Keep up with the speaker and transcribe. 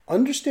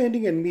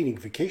Understanding and meeting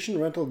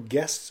vacation rental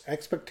guests'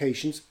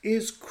 expectations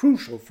is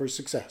crucial for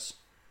success.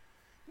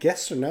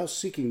 Guests are now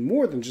seeking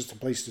more than just a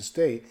place to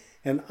stay,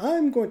 and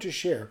I'm going to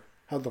share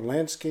how the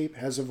landscape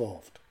has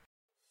evolved.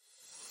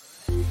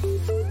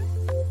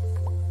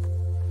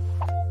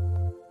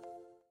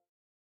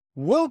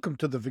 Welcome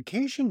to the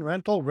Vacation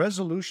Rental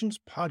Resolutions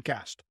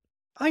Podcast.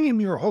 I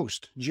am your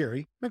host,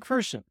 Jerry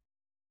McPherson.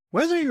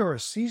 Whether you're a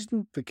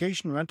seasoned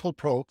vacation rental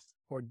pro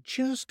or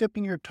just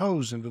dipping your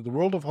toes into the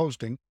world of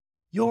hosting,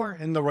 you're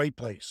in the right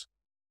place.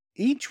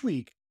 Each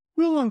week,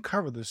 we'll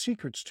uncover the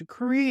secrets to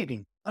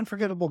creating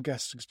unforgettable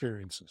guest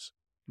experiences,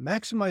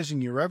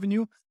 maximizing your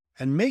revenue,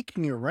 and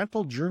making your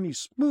rental journey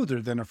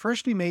smoother than a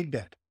freshly made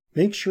bed.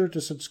 Make sure to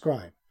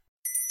subscribe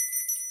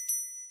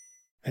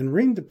and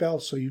ring the bell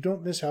so you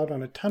don't miss out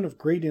on a ton of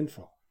great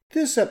info.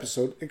 This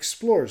episode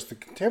explores the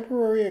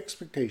contemporary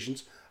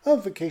expectations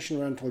of vacation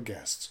rental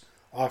guests,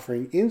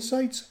 offering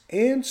insights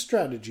and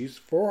strategies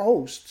for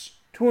hosts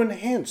to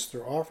enhance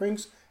their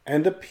offerings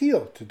and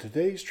appeal to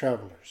today's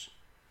travelers.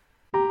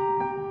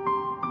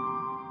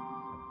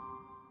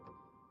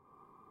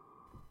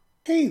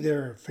 Hey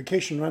there,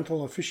 vacation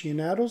rental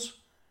aficionados.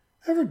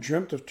 Ever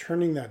dreamt of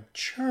turning that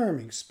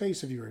charming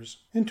space of yours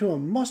into a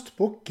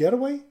must-book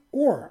getaway?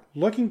 Or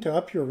looking to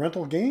up your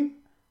rental game?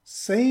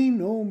 Say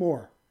no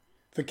more.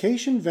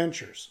 Vacation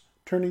Ventures,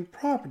 turning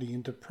property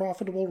into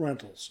profitable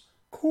rentals.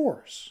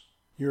 Course,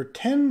 your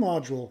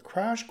 10-module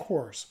crash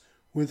course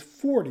with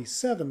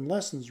 47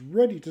 lessons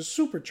ready to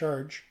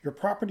supercharge your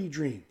property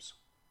dreams.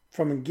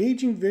 From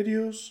engaging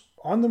videos,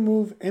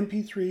 on-the-move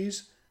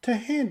MP3s, to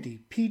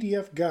handy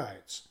PDF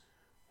guides,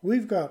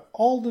 we've got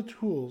all the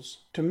tools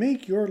to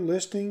make your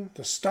listing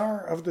the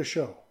star of the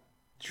show.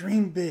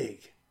 Dream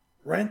big.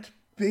 Rent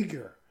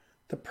bigger.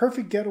 The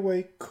perfect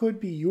getaway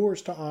could be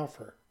yours to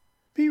offer.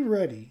 Be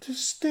ready to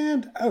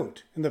stand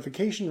out in the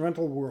vacation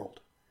rental world.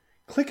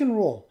 Click and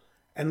roll,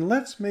 and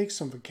let's make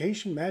some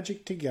vacation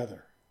magic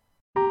together.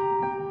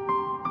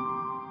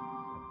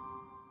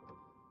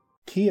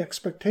 Key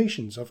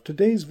expectations of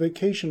today's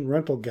vacation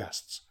rental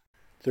guests.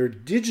 Their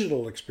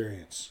digital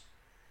experience.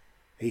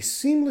 A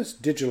seamless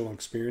digital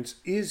experience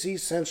is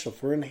essential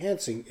for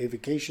enhancing a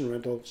vacation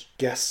rental's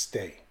guest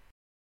stay.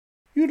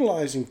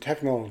 Utilizing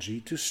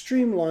technology to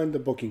streamline the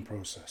booking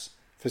process,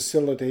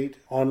 facilitate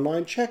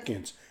online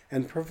check-ins,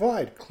 and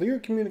provide clear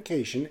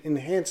communication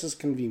enhances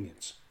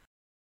convenience.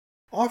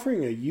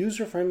 Offering a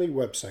user-friendly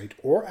website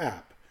or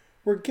app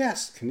where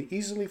guests can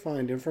easily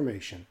find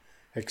information,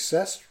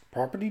 access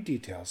property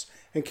details,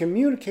 and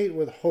communicate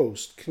with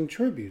hosts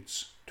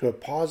contributes to a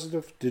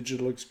positive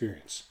digital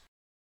experience.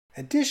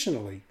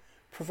 Additionally,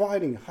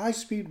 providing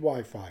high-speed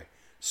Wi-Fi,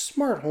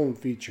 smart home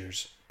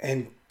features,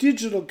 and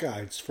digital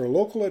guides for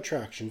local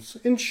attractions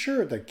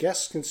ensure that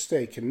guests can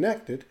stay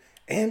connected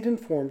and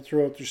informed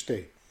throughout their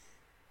stay,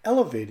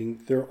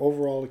 elevating their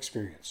overall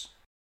experience.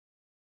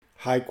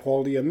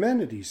 High-quality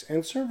amenities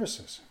and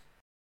services.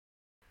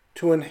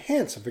 To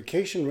enhance a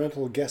vacation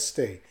rental guest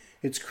stay,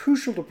 it's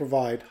crucial to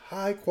provide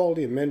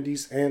high-quality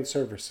amenities and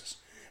services,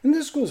 and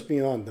this goes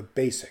beyond the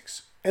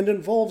basics and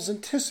involves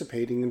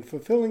anticipating and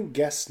fulfilling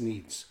guests'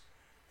 needs.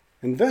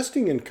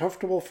 Investing in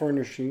comfortable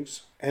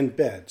furnishings and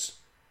beds,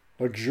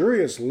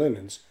 luxurious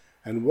linens,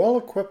 and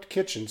well-equipped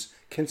kitchens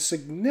can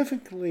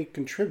significantly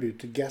contribute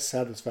to guest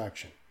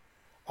satisfaction.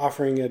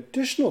 Offering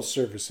additional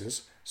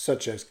services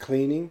such as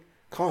cleaning,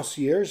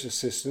 concierge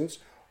assistance,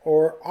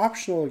 or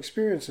optional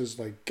experiences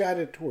like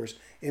guided tours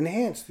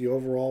enhance the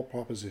overall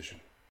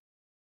proposition.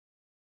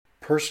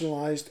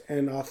 Personalized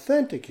and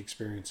authentic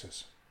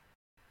experiences.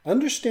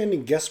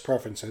 Understanding guest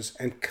preferences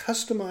and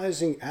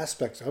customizing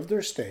aspects of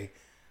their stay,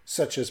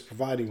 such as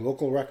providing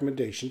local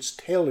recommendations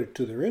tailored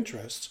to their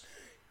interests,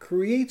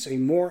 creates a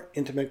more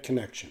intimate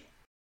connection.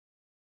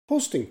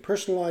 Hosting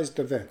personalized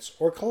events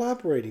or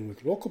collaborating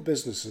with local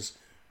businesses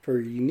for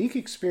unique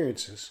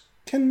experiences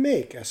can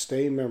make a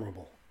stay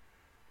memorable.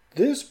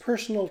 This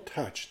personal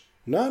touch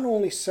not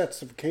only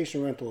sets the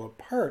vacation rental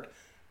apart,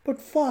 but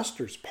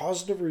fosters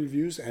positive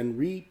reviews and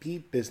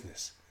repeat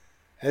business,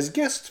 as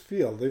guests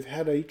feel they've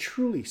had a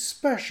truly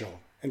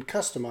special and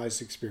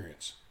customized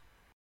experience.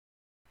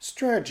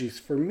 Strategies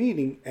for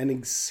meeting and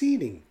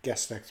exceeding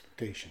guest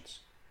expectations.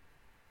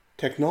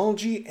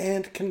 Technology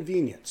and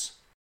convenience.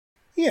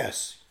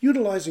 Yes,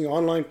 utilizing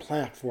online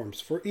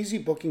platforms for easy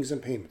bookings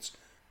and payments.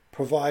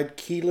 Provide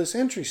keyless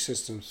entry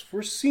systems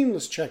for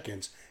seamless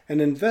check-ins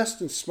and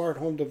invest in smart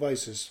home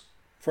devices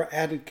for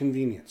added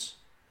convenience.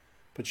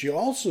 But you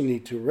also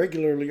need to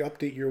regularly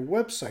update your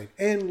website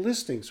and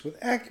listings with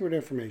accurate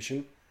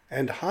information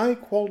and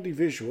high-quality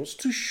visuals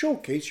to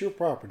showcase your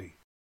property.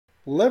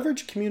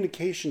 Leverage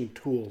communication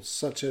tools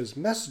such as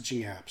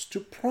messaging apps to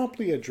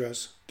promptly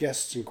address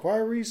guests'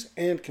 inquiries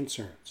and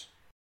concerns.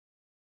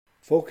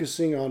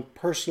 Focusing on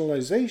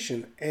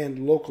personalization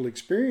and local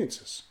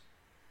experiences.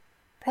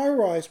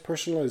 Prioritize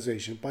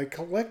personalization by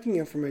collecting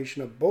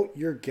information about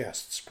your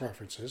guests'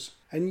 preferences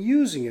and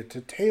using it to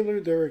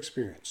tailor their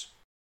experience.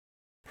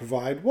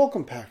 Provide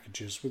welcome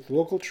packages with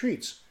local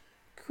treats.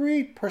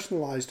 Create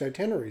personalized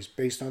itineraries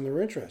based on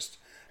their interests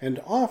and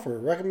offer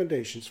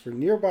recommendations for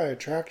nearby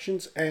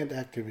attractions and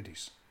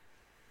activities.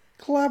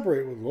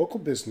 Collaborate with local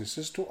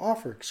businesses to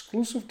offer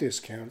exclusive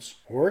discounts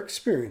or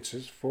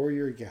experiences for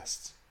your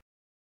guests.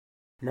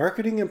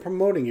 Marketing and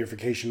promoting your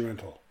vacation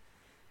rental.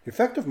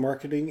 Effective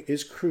marketing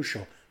is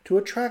crucial to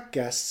attract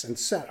guests and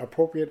set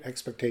appropriate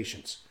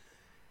expectations.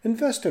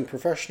 Invest in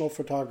professional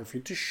photography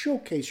to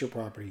showcase your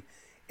property,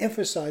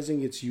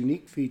 emphasizing its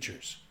unique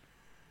features.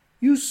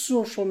 Use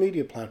social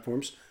media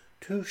platforms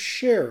to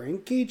share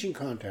engaging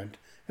content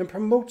and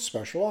promote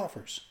special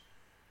offers.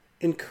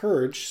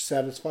 Encourage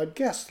satisfied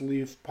guests to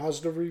leave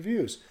positive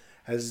reviews,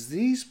 as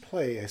these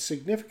play a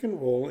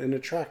significant role in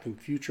attracting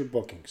future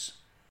bookings.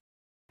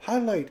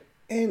 Highlight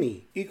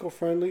any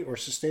eco-friendly or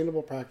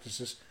sustainable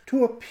practices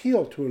to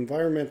appeal to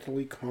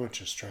environmentally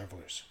conscious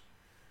travelers.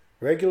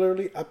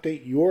 Regularly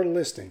update your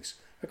listings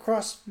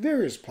across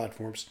various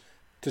platforms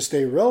to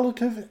stay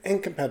relative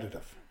and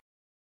competitive.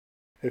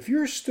 If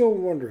you're still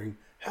wondering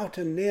how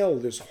to nail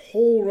this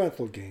whole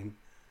rental game,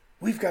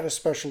 we've got a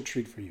special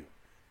treat for you.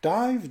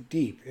 Dive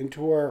deep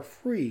into our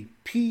free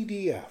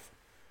PDF,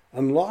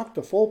 Unlock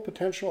the Full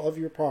Potential of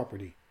Your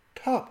Property,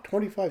 Top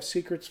 25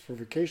 Secrets for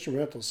Vacation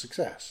Rental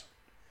Success.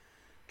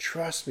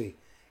 Trust me,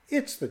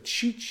 it's the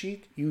cheat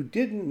sheet you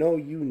didn't know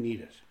you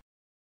needed.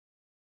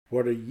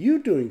 What are you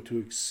doing to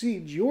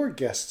exceed your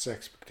guests'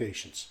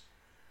 expectations?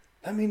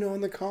 Let me know in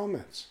the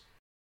comments.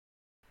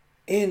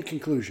 In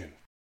conclusion,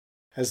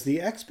 as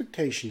the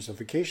expectations of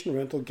vacation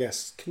rental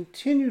guests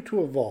continue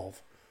to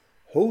evolve,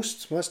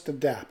 hosts must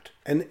adapt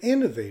and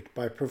innovate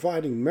by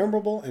providing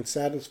memorable and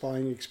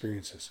satisfying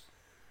experiences.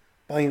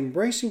 By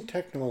embracing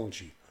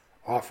technology,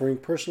 offering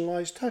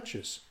personalized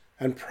touches,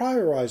 and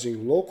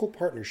prioritizing local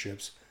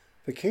partnerships,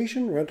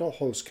 vacation rental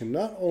hosts can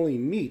not only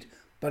meet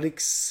but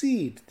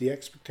exceed the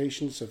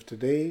expectations of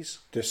today's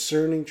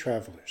discerning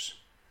travelers.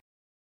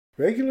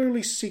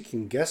 Regularly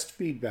seeking guest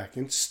feedback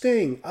and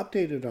staying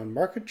updated on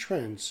market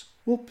trends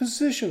will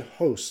position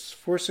hosts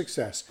for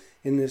success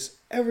in this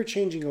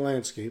ever-changing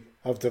landscape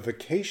of the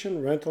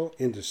vacation rental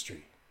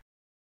industry.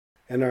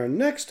 In our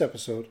next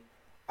episode,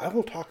 I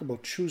will talk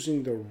about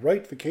choosing the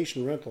right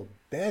vacation rental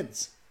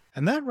beds.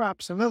 And that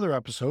wraps another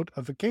episode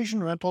of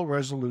Vacation Rental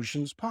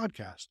Resolutions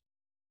podcast.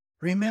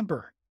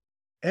 Remember,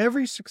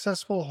 every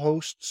successful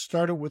host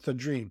started with a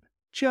dream,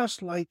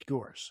 just like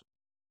yours.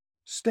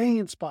 Stay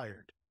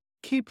inspired,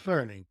 keep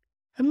learning,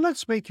 and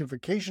let's make your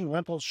vacation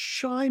rentals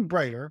shine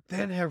brighter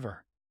than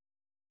ever.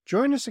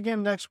 Join us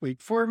again next week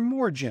for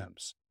more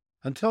gems.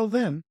 Until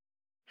then,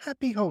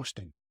 happy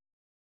hosting.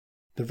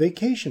 The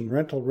Vacation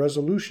Rental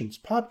Resolutions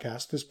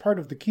podcast is part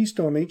of the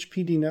Keystone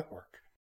HPD Network.